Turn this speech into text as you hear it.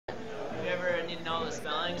ever need to know the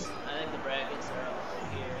spellings, I think the brackets are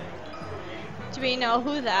up here. Do we know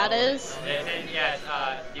who that is?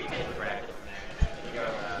 Yeah, you can hit the bracket. You go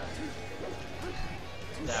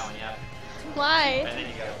that one, yeah. Why? And then you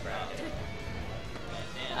go to the bracket.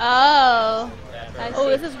 Oh. Oh,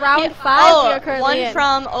 this is round 5 we are currently one in.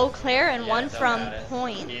 from Eau Claire and one Zelgadis. from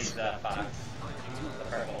Point. He's the fox. The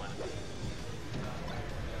purple one.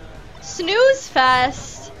 Snooze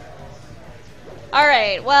Fest.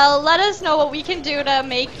 Alright, well, let us know what we can do to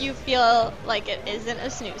make you feel like it isn't a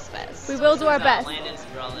snooze fest. We will do our best. Landon's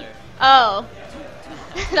brother. Oh.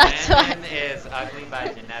 That's Landon why. is ugly by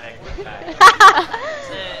genetic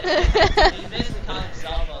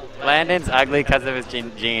Landon's ugly because of his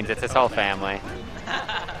genes. It's his whole family.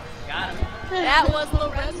 Got him. That was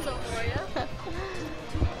Lorenzo for you.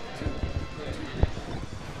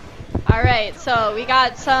 Alright, so we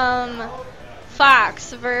got some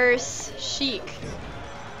Fox versus Sheik.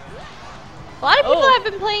 A lot of people have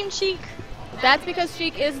been playing Sheik. That's because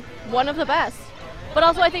Sheik is one of the best. But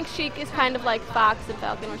also I think Sheik is kind of like Fox and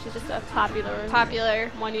Falcon, which is just a popular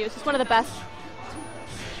one to use. It's one of the best.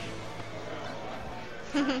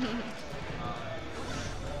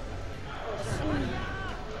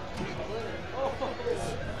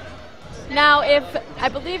 Now, I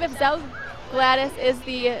believe if Zelgadis is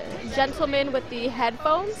the gentleman with the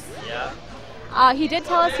headphones, Yeah. he did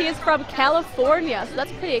tell us he is from California, so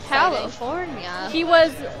that's pretty exciting. California. He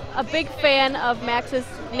was a big fan of Max's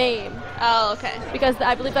name. Oh, okay. Because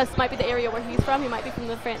I believe that might be the area where he's from. He might be from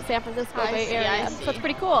the San Francisco I Bay see, Area. I see. So it's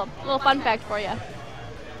pretty cool. A little fun fact for you.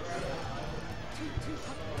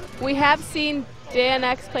 We have seen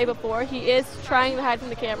Dannx play before. He is trying to hide from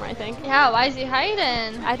the camera, I think. Yeah, why is he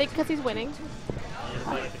hiding? I think because he's winning.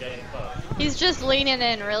 He's just leaning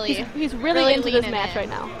in, really. He's really into this leaning match in. right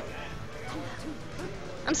now.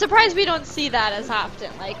 I'm surprised we don't see that as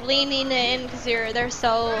often, like leaning in because they're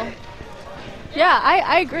so. Yeah,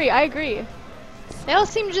 I agree. They all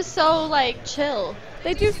seem just so like chill.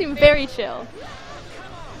 They do seem very chill.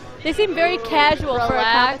 They seem very casual for a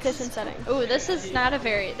Relaxed. competition setting. Ooh, this is not a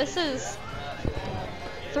very. This is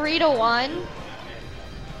 3-1.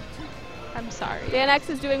 I'm sorry. Dannx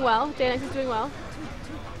is doing well. Dannx is doing well.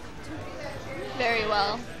 Very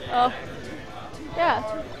well. Oh. Yeah.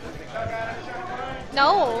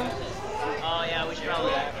 No. Oh yeah, we should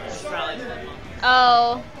probably flip him.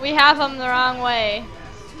 Oh, we have them the wrong way.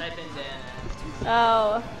 Type in Dan.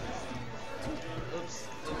 Oh. Oops.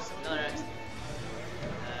 Another X.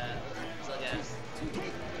 Zelgadis.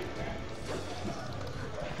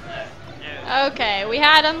 There. Okay, we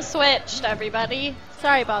had them switched, everybody.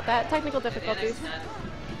 Sorry about that. Technical difficulties.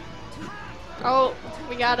 Oh,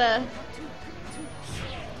 we gotta.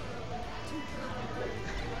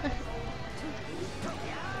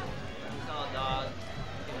 Call a dog.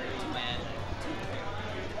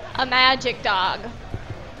 A magic dog.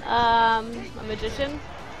 A magician.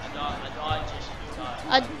 A dog.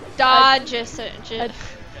 A dodgician.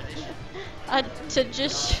 A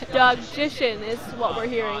magician. Dogician is what we're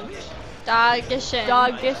hearing. Dogician.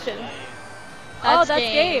 Dogician. Oh, that's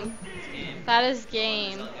game. That is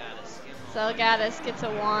game. Zelgadis gets a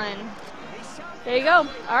 1. There you go.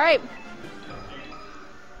 All right.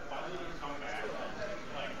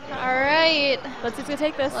 All right. Let's see who's gonna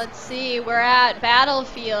take this. Let's see. We're at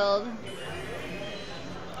Battlefield.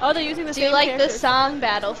 Oh, they're using the Do same you like the characters. song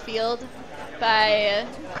Battlefield by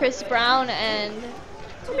Chris Brown and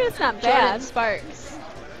I mean, it's not Jordan bad. Sparks?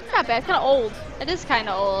 It's not bad. It's kind of old. It is kind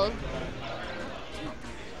of old.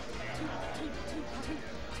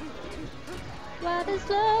 Why does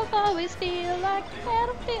love always feel like a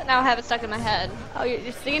battlefield? Now I have it stuck in my head. Oh,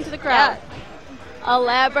 you're singing to the crowd. A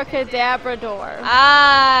labracadabra door.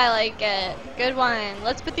 Ah, I like it. Good one.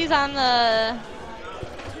 Let's put these on the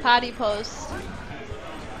potty post.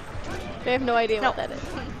 They have no idea what that is.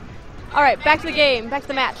 All right, back to the game. Back to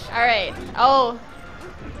the match. All right. Oh,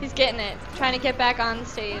 he's getting it. Trying to get back on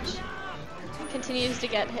stage. Continues to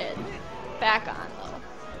get hit. Back on, though.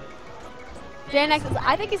 Dannx,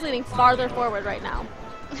 I think he's leaning farther forward right now.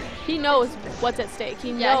 He knows what's at stake.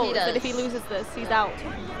 He Yeah, knows he that does. if he loses this, he's out.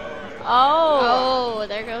 Oh. Oh,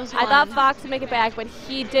 there goes I one. thought Fox would make it back, but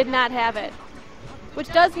he did not have it. Which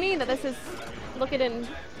does mean that this is looking in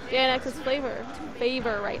Dannx's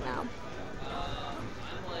favor right now.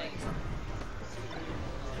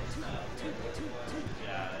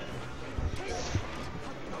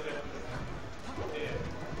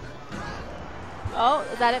 Oh,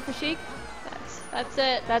 is that it for Sheik? That's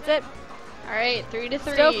it. That's it. All right, 3-3.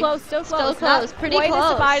 Still close, still close. Still close. Not Pretty quite close.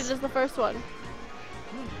 as divided as the first one.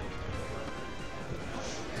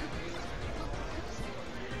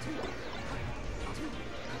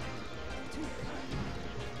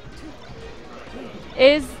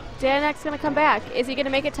 Is Dannx going to come back? Is he going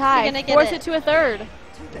to make it tie? Force it to a third.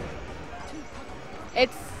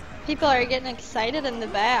 It's People are getting excited in the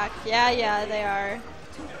back. Yeah, they are.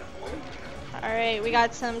 Alright, we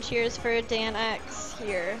got some cheers for Dannx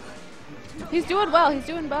here. He's doing well. He's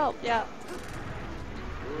doing well. Yeah.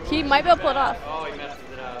 He might be able to pull it off. Oh, he messed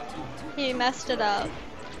it up. He messed it up.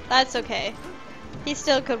 That's okay. He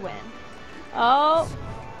still could win. Oh.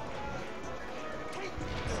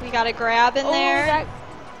 We got a grab in there.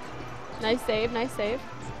 Nice save, nice save.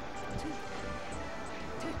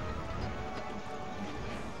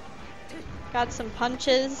 Got some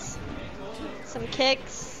punches, some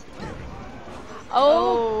kicks.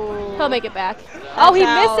 Oh, he'll make it back. Oh, he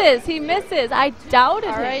misses. He misses. I doubted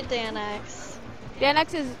him. All right, Dannx.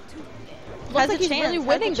 Dannx looks like he's really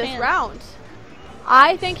winning this round.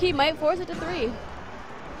 I think he might force it to 3.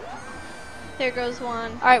 There goes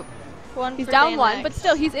one. All right, he's down 1, but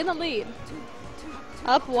still, he's in the lead.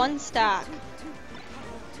 Up 1 stack.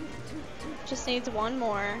 Just needs 1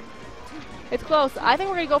 more. It's close. I think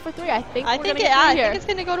we're gonna go for 3. I think it's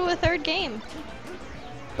gonna go to a 3rd game.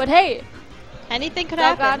 But hey, anything could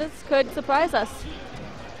happen. Zelgadis could surprise us.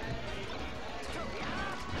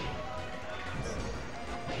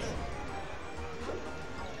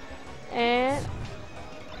 And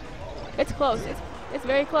it's close. It's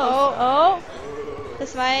very close. Oh.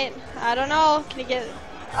 This might. I don't know. Can he get?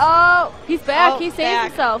 Oh, he's back. He saved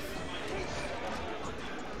himself.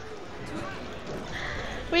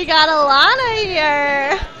 We got Alana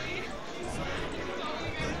here.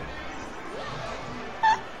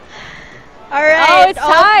 All right. Oh, it's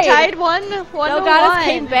tied. Tied 1-1. Zelgadis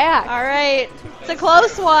came back. All right. It's a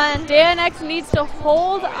close one. Dannx needs to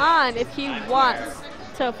hold on if he wants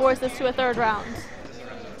to force this to a 3rd round.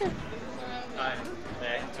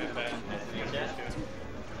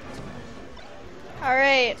 All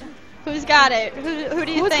right. Who's got it? Who do you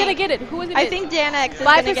think? Who's going to get it? Who is I think Dannx is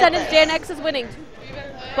going to get 5% is Dannx is winning.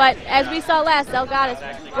 But as we saw last, Zelgadis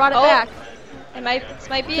brought it back. This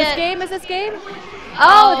might be this game? Is this game?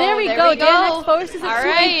 Oh, there we go. Dannx forces it to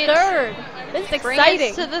a 3rd. This is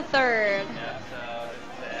exciting. Bring it to the 3rd.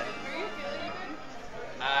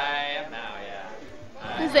 I am now,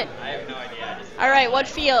 Who's it? I have no idea. All right, what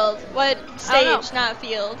field? What stage? Not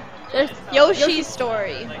field. There's Yoshi's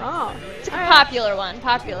Story. Oh. It's a popular one.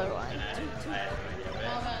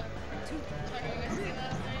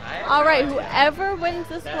 All right, whoever wins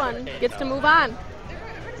this one gets to move on.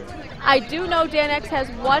 I do know Dannx has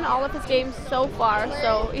won all of his games so far,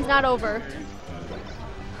 so he's not over. If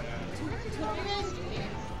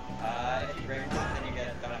you bring one, then you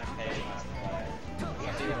don't have to pay much to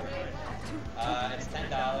play. It's $10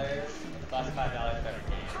 plus $5 for every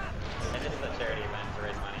game. And this is a charity event to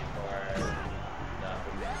raise money for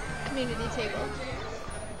the community table.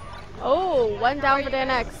 Oh, 1 down for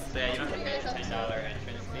Dannx. So yeah, you don't have to pay a $10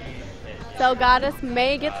 entrance fee. Zelgadis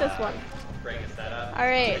may get this one. Bring a setup. All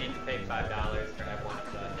right. So you need to pay $5 for everyone of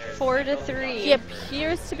the 4-3. He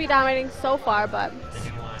appears to be dominating so far, but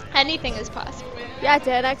anything is possible. Yeah,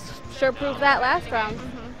 Dannx sure proved that last round.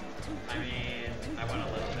 I mean, I won a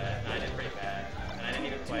little bit, and I did pretty bad. And I didn't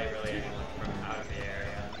even play really anyone from out of the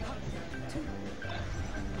area.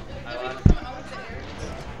 I lost.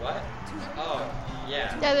 What? Oh,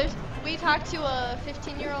 yeah. Yeah, we talked to a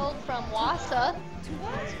 15-year-old from Wassa.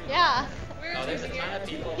 Yeah. Oh, there's a ton of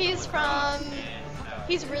people. He's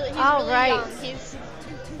really young.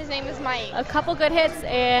 His name is Mike. A couple good hits,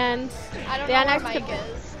 and I don't know where Mike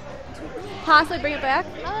is. Possibly bring it back.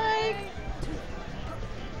 Mike.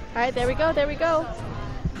 All right, there we go.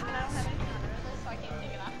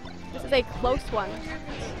 This is a close one.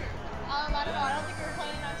 I don't know. I don't think we were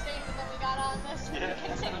planning on staying, but then we got on this and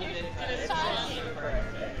continued this time.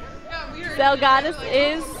 Zelgadis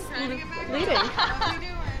is leading.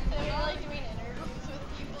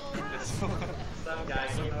 Some guy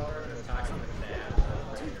came over and was talking with Sam.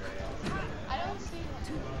 I don't see him.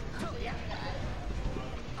 Do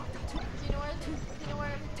you know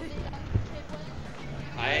where the kid went?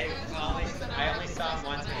 I only saw him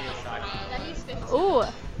once when he was talking. Ooh,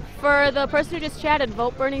 for the person who just chatted,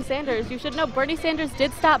 vote Bernie Sanders. You should know Bernie Sanders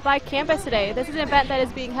did stop by campus today. This is an event that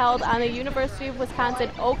is being held on the University of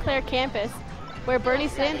Wisconsin Eau Claire campus, where Bernie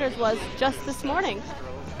Sanders was just this morning.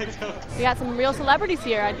 We got some real celebrities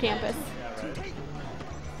here on campus.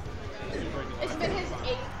 It's been his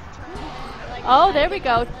 8th term. Oh, there we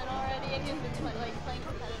go.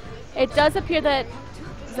 It does appear that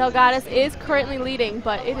Zelgadis is currently leading,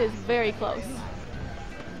 but it is very close.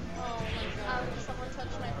 Someone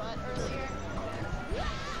touched my butt earlier.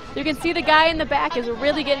 You can see the guy in the back is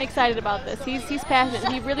really getting excited about this. He's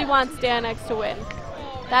passionate. He really wants Dannx to win.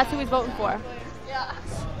 That's who he's voting for. Yeah.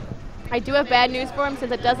 I do have bad news for him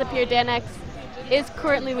since it does appear Dannx is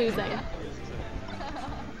currently losing.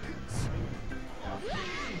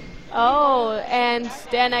 Oh, and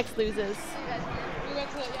Dannx loses. We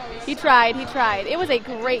went to, yeah, He tried. It was a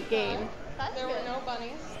great game. there were no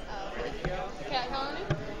bunnies.